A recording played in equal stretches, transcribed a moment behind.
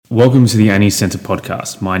Welcome to the Annie Centre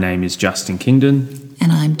podcast. My name is Justin Kingdon.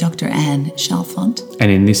 And I'm Dr. Anne Chalfont.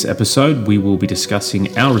 And in this episode, we will be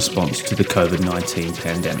discussing our response to the COVID-19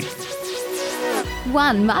 pandemic.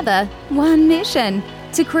 One mother, one mission,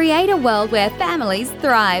 to create a world where families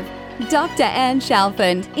thrive. Dr. Anne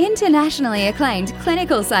Chalfont, internationally acclaimed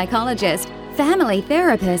clinical psychologist, family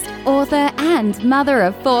therapist, author and mother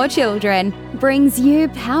of 4 children, brings you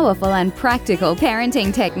powerful and practical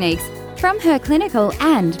parenting techniques from her clinical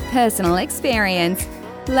and personal experience.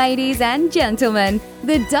 Ladies and gentlemen,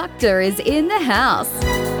 the doctor is in the house.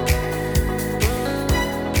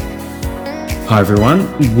 Hi everyone,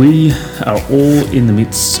 we are all in the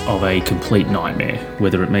midst of a complete nightmare,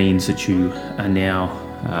 whether it means that you are now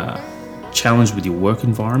challenged with your work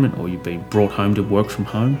environment or you've been brought home to work from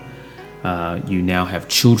home. You now have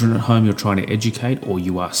children at home you're trying to educate, or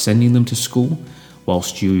you are sending them to school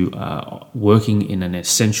whilst you are working in an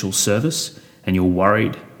essential service and you're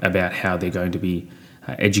worried about how they're going to be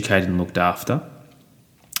educated and looked after.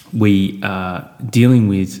 We are dealing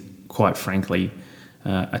with, quite frankly,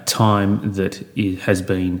 a time that has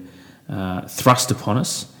been thrust upon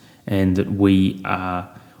us and that we are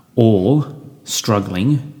all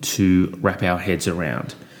struggling to wrap our heads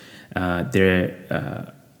around. There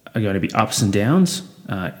are going to be ups and downs.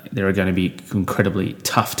 There are going to be incredibly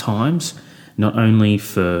tough times, not only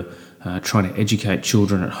for trying to educate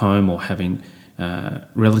children at home or having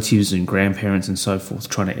relatives and grandparents and so forth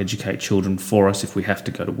trying to educate children for us if we have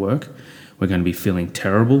to go to work. We're going to be feeling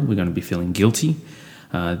terrible. We're going to be feeling guilty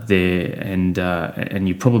and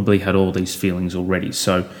you probably had all these feelings already.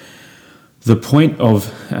 So the point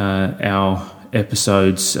of our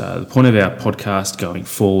episodes, the point of our podcast going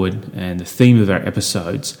forward and the theme of our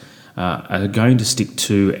episodes are going to stick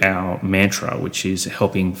to our mantra, which is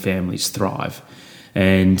helping families thrive.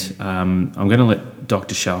 And I'm going to let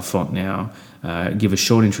Dr. Chalfont now give a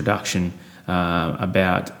short introduction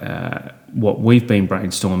about what we've been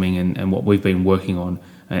brainstorming and what we've been working on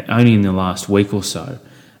only in the last week or so,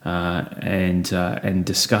 and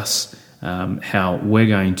discuss how we're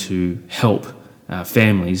going to help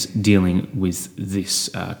families dealing with this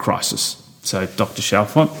crisis. So, Dr.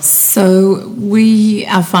 Chalfont. So we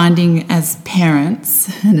are finding as parents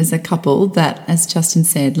and as a couple that, as Justin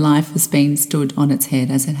said, life has been stood on its head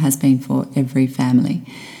as it has been for every family.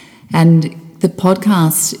 And the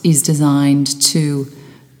podcast is designed to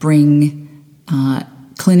bring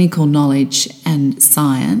clinical knowledge and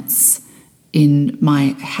science in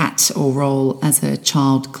my hat or role as a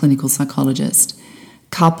child clinical psychologist,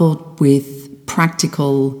 coupled with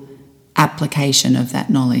practical application of that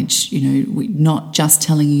knowledge. We're not just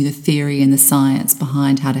telling you the theory and the science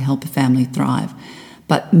behind how to help a family thrive,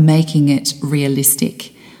 but making it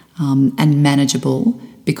realistic and manageable,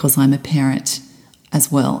 because I'm a parent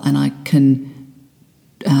as well and I can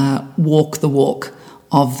walk the walk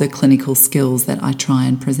of the clinical skills that I try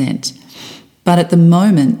and present. But at the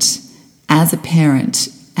moment, as a parent,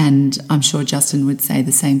 and I'm sure Justin would say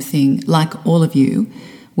the same thing, like all of you,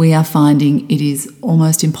 we are finding it is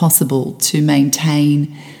almost impossible to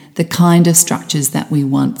maintain the kind of structures that we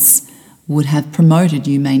once would have promoted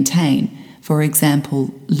you maintain. For example,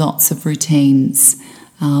 lots of routines,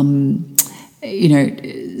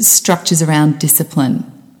 structures around discipline,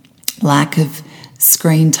 lack of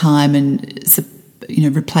screen time and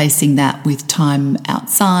replacing that with time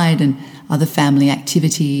outside and other family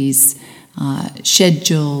activities,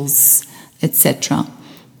 schedules, etc.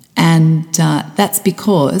 And that's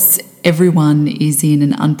because everyone is in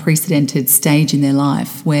an unprecedented stage in their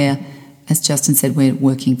life where, as Justin said, we're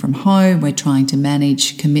working from home, we're trying to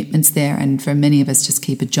manage commitments there, and for many of us just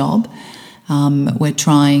keep a job. We're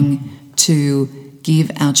trying to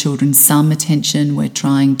give our children some attention. We're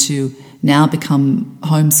trying to now become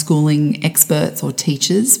homeschooling experts or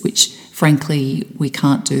teachers, which frankly we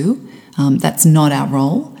can't do. That's not our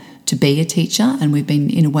role, to be a teacher, and we've been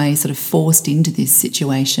in a way sort of forced into this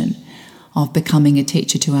situation of becoming a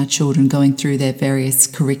teacher to our children, going through their various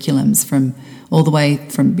curriculums from all the way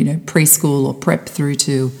from preschool or prep through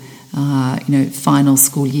to final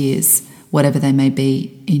school years, whatever they may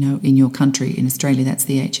be in your country. In Australia, that's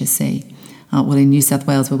the HSC. In New South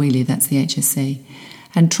Wales where we live, that's the HSC.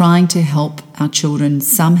 And trying to help our children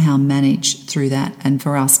somehow manage through that, and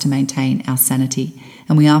for us to maintain our sanity.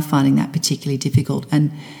 And we are finding that particularly difficult.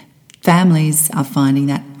 And families are finding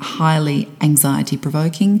that highly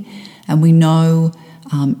anxiety-provoking, and we know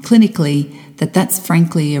clinically that that's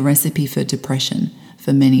frankly a recipe for depression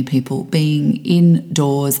for many people, being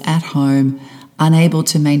indoors at home, unable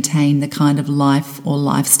to maintain the kind of life or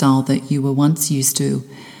lifestyle that you were once used to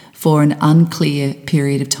for an unclear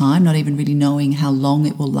period of time, not even really knowing how long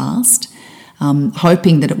it will last,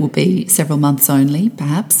 hoping that it will be several months only,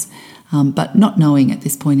 perhaps, but not knowing at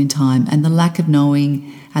this point in time. And the lack of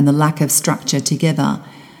knowing and the lack of structure together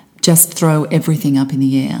just throw everything up in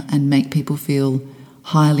the air and make people feel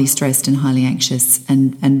highly stressed and highly anxious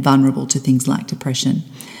and vulnerable to things like depression.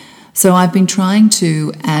 So I've been trying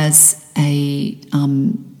to, as a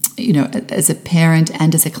parent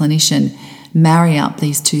and as a clinician, marry up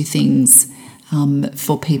these two things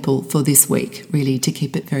for people for this week, really, to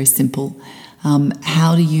keep it very simple.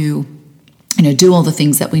 How do you do all the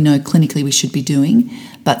things that we know clinically we should be doing,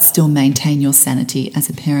 but still maintain your sanity as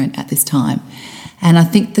a parent at this time? And I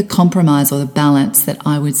think the compromise or the balance that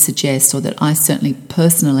I would suggest, or that I certainly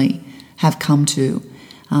personally have come to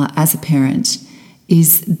as a parent,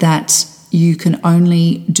 is that you can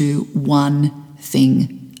only do one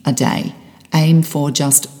thing a day. Aim for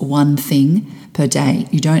just one thing per day.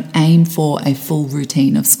 You don't aim for a full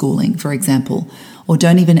routine of schooling, for example, or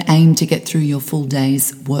don't even aim to get through your full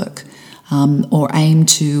day's work, or aim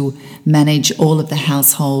to manage all of the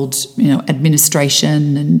household,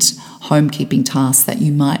 administration and homekeeping tasks that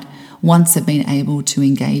you might once have been able to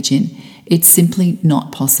engage in. It's simply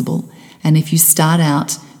not possible. And if you start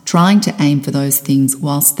out trying to aim for those things,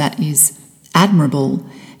 whilst that is admirable,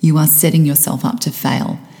 you are setting yourself up to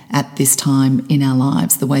fail at this time in our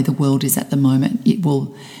lives, the way the world is at the moment.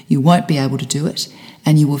 You won't be able to do it,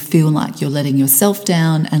 and you will feel like you're letting yourself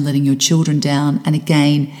down and letting your children down. And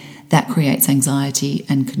again, that creates anxiety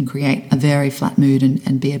and can create a very flat mood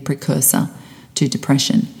and be a precursor to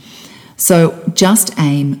depression. So just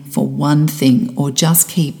aim for one thing, or just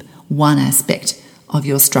keep one aspect of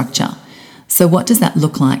your structure. So what does that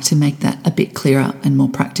look like to make that a bit clearer and more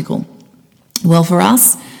practical? Well, for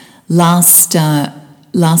us, last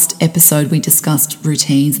episode we discussed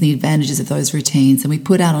routines and the advantages of those routines, and we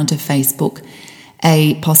put out onto Facebook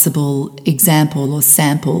a possible example or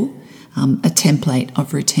sample, a template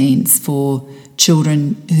of routines for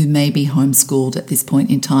children who may be homeschooled at this point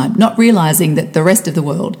in time, not realising that the rest of the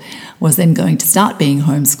world was then going to start being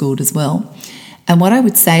homeschooled as well. And what I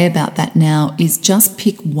would say about that now is just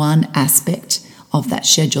pick one aspect of that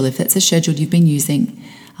schedule. If that's a schedule you've been using,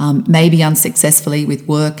 maybe unsuccessfully with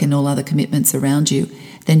work and all other commitments around you,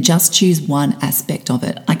 then just choose one aspect of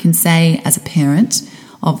it. I can say, as a parent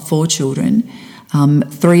of 4 children,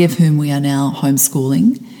 3 of whom we are now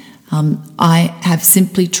homeschooling, I have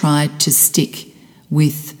simply tried to stick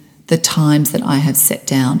with the times that I have set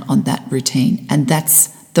down on that routine. And that's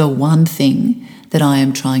the one thing that I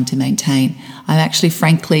am trying to maintain. I actually,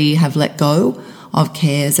 frankly, have let go of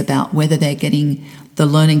cares about whether they're getting the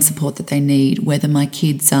learning support that they need, whether my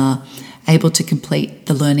kids are able to complete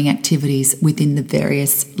the learning activities within the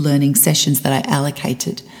various learning sessions that I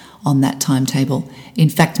allocated on that timetable. In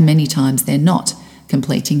fact, many times they're not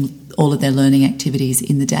completing all of their learning activities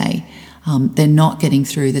in the day. They're not getting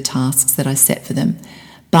through the tasks that I set for them.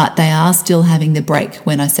 But they are still having the break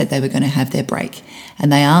when I said they were going to have their break.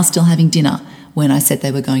 And they are still having dinner when I said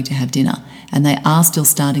they were going to have dinner. And they are still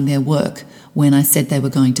starting their work when I said they were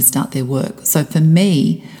going to start their work. So for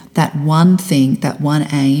me, that one thing, that one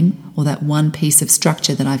aim, or that one piece of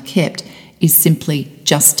structure that I've kept is simply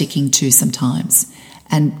just sticking to sometimes.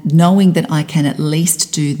 And knowing that I can at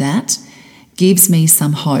least do that gives me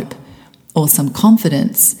some hope or some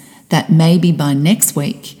confidence that maybe by next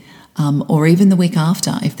week, or even the week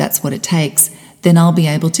after, if that's what it takes, then I'll be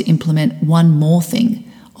able to implement one more thing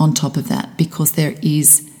on top of that, because there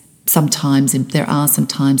are some times in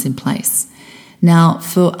place. Now,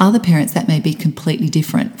 for other parents, that may be completely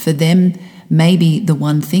different. For them, maybe the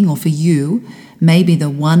one thing, or for you, maybe the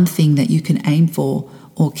one thing that you can aim for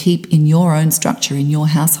or keep in your own structure, in your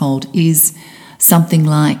household, is something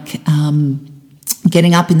like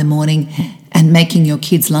getting up in the morning and making your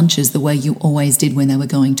kids' lunches the way you always did when they were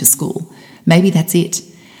going to school. Maybe that's it.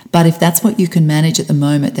 But if that's what you can manage at the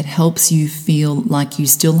moment, that helps you feel like you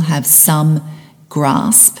still have some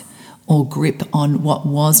grasp or grip on what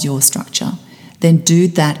was your structure, then do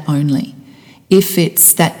that only. If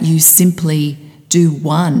it's that you simply do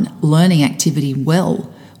one learning activity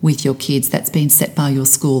well with your kids that's been set by your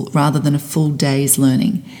school, rather than a full day's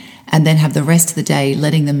learning, and then have the rest of the day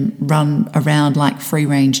letting them run around like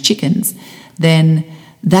free-range chickens, then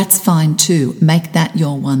that's fine too. Make that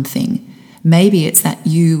your one thing. Maybe it's that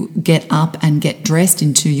you get up and get dressed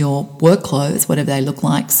into your work clothes, whatever they look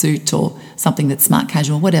like, suit or something that's smart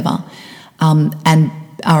casual, whatever, and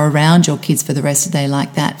are around your kids for the rest of the day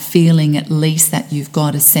like that, feeling at least that you've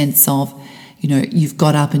got a sense of, you've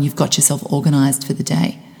got up and you've got yourself organised for the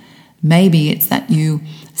day. Maybe it's that you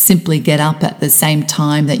simply get up at the same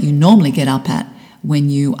time that you normally get up at when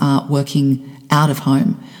you are working out of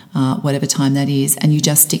home, whatever time that is, and you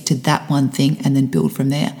just stick to that one thing and then build from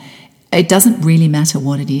there. It doesn't really matter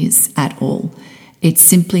what it is at all. It's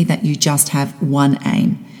simply that you just have one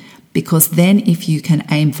aim. Because then if you can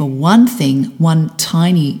aim for one thing, one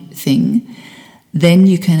tiny thing, then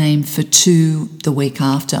you can aim for 2 the week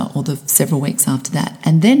after or the several weeks after that.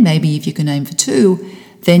 And then maybe if you can aim for 2,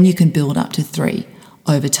 then you can build up to 3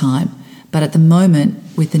 over time. But at the moment,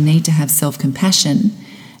 with the need to have self-compassion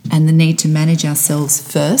and the need to manage ourselves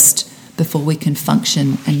first before we can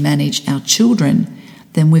function and manage our children,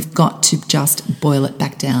 then we've got to just boil it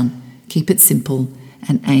back down, keep it simple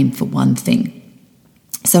and aim for one thing.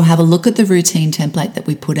 So have a look at the routine template that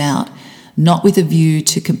we put out, not with a view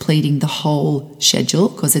to completing the whole schedule,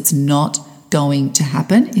 because it's not going to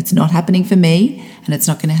happen. It's not happening for me, and it's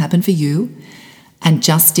not going to happen for you. And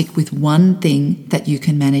just stick with one thing that you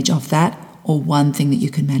can manage of that, or one thing that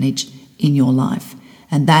you can manage in your life.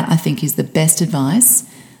 And that, I think, is the best advice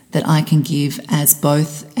that I can give as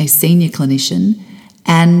both a senior clinician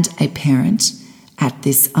and a parent at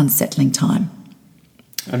this unsettling time.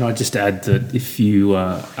 And I'd just add that if you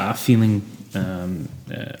are feeling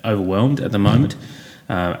overwhelmed at the moment,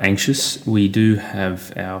 anxious, we do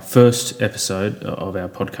have our first episode of our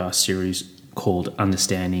podcast series called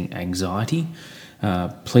Understanding Anxiety.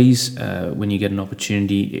 Please, when you get an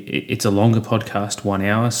opportunity, it's a longer podcast, 1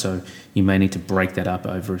 hour, so you may need to break that up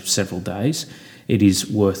over several days. It is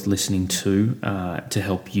worth listening to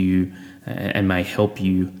help you and may help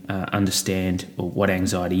you understand what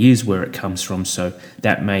anxiety is, where it comes from. So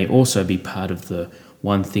that may also be part of the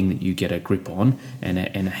one thing that you get a grip on and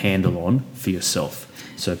a handle on for yourself.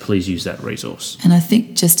 So please use that resource. And I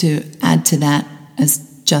think just to add to that, as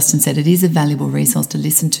Justin said, it is a valuable resource to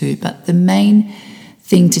listen to, but the main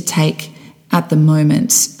thing to take at the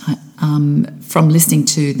moment from listening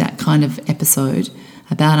to that kind of episode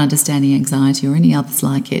about understanding anxiety or any others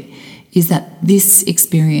like it is that this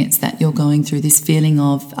experience that you're going through, this feeling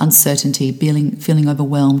of uncertainty, feeling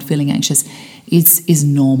overwhelmed, feeling anxious, is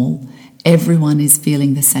normal. Everyone is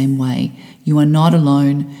feeling the same way. You are not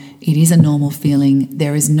alone. It is a normal feeling.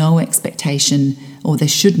 There is no expectation, or there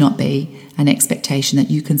should not be an expectation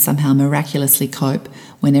that you can somehow miraculously cope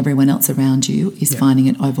when everyone else around you is finding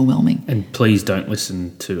it overwhelming. And please don't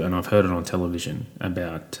listen to, and I've heard it on television,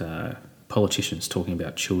 about politicians talking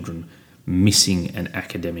about children missing an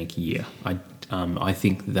academic year. I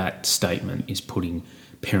think that statement is putting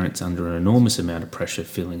parents under an enormous amount of pressure,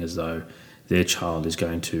 feeling as though their child is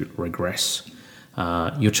going to regress.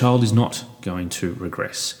 Your child is not going to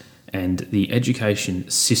regress. And the education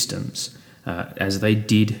systems, as they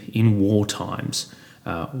did in war times,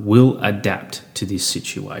 will adapt to this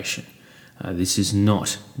situation. This is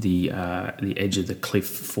not the edge of the cliff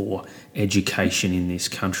for education in this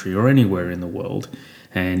country or anywhere in the world.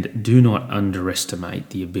 And do not underestimate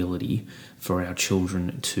the ability for our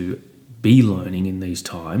children to be learning in these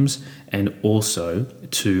times and also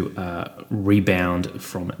to rebound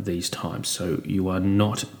from these times. So you are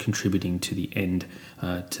not contributing to the end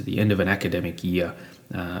of an academic year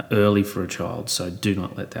early for a child. So do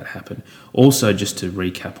not let that happen. Also, just to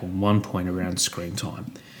recap on one point around screen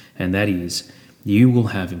time, and that is you will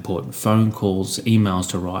have important phone calls, emails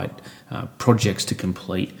to write, projects to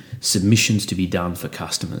complete, submissions to be done for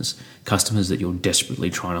customers that you're desperately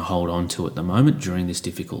trying to hold on to at the moment during this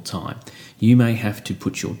difficult time. You may have to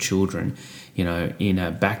put your children, in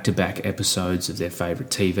a back-to-back episodes of their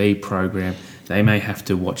favourite TV program. They may have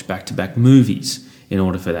to watch back-to-back movies in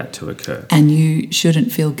order for that to occur. And you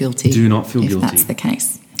shouldn't feel guilty. Do not feel guilty. If that's the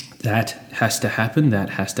case. That has to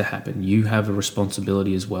happen. You have a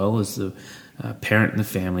responsibility as well as the parent and the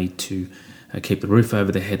family to keep the roof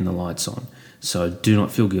over their head and the lights on. So do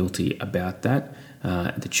not feel guilty about that.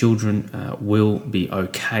 The children will be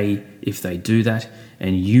okay if they do that,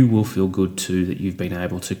 and you will feel good too that you've been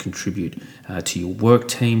able to contribute to your work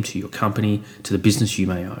team, to your company, to the business you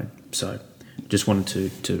may own. So just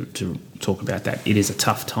wanted to talk about that. It is a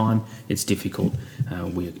tough time. It's difficult.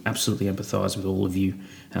 We absolutely empathise with all of you,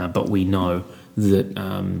 but we know that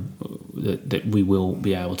that we will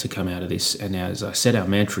be able to come out of this. And as I said, our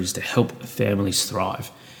mantra is to help families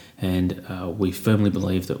thrive. And we firmly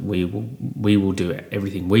believe that we will do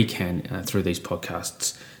everything we can through these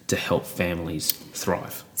podcasts to help families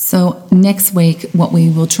thrive. So next week, what we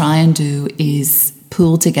will try and do is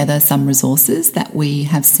pull together some resources that we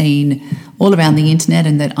have seen all around the internet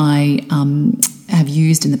and that I have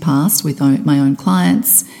used in the past with my own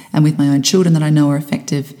clients and with my own children that I know are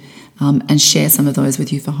effective, and share some of those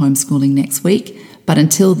with you for homeschooling next week. But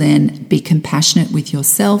until then, be compassionate with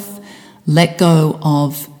yourself, let go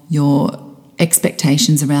of your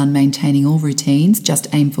expectations around maintaining all routines, just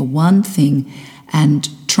aim for one thing and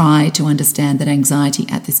try to understand that anxiety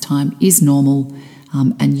at this time is normal,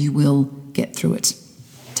 and you will get through it.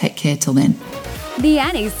 Take care till then. The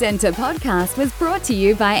Annie's Centre podcast was brought to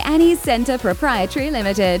you by Annie's Centre Proprietary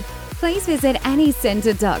Limited. Please visit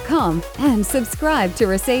anniescentre.com and subscribe to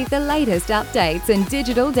receive the latest updates and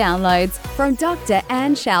digital downloads from Dr.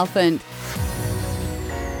 Anne Chalfant.